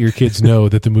do you let your kids know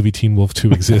that the movie Teen Wolf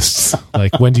 2 exists?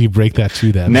 Like, when do you break that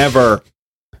to them? Never.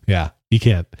 Yeah, you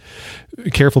can't.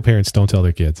 Careful parents don't tell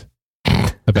their kids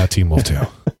about Teen Wolf 2.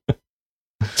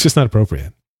 It's just not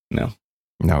appropriate. No,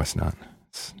 it's not.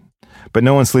 But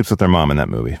no one sleeps with their mom in that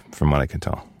movie, from what I can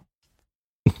tell.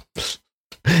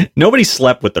 Nobody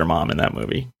slept with their mom in that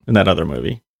movie, in that other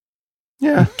movie.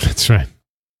 Yeah. That's right.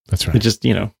 They just,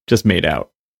 just made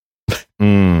out.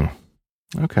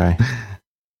 Okay.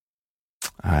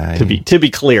 To be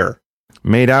clear.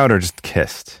 Made out or just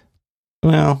kissed?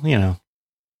 Well, I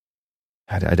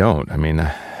don't. I mean,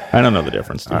 I don't know the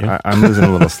difference. Do you? I'm losing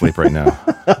a little sleep right now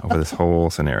over this whole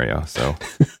scenario. So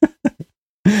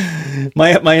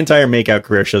my entire makeout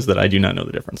career shows that I do not know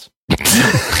the difference.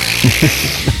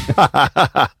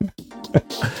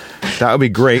 That would be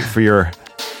great for your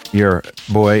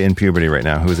boy in puberty right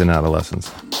now, who's in adolescence.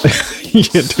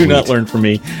 Do not learn from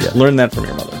me. Yeah. Learn that from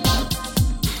your mother.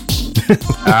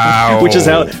 which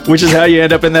is how you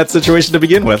end up in that situation to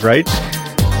begin with, right?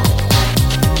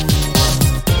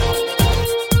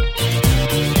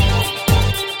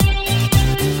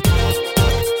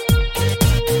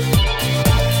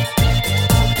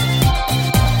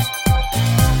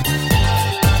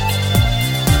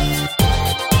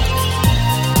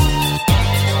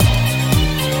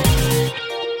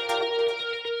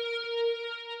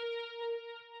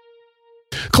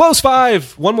 Close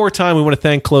Five. One more time, we want to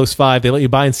thank Close Five. They let you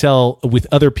buy and sell with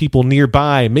other people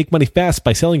nearby. Make money fast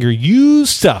by selling your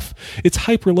used stuff. It's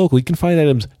hyper local. You can find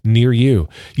items near you.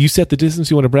 You set the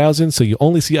distance you want to browse in, so you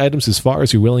only see items as far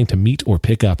as you're willing to meet or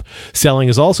pick up. Selling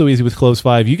is also easy with Close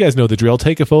Five. You guys know the drill.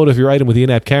 Take a photo of your item with the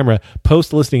in-app camera.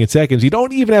 Post the listing in seconds. You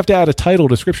don't even have to add a title,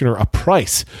 description, or a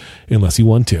price unless you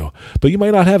want to. But you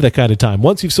might not have that kind of time.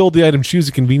 Once you've sold the item, choose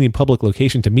a convenient public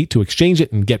location to meet to exchange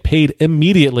it and get paid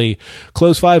immediately.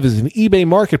 Close Five is an eBay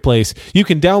marketplace. You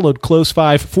can download Close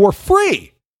Five for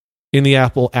free in the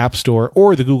Apple App Store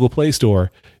or the Google Play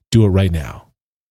Store. Do it right now.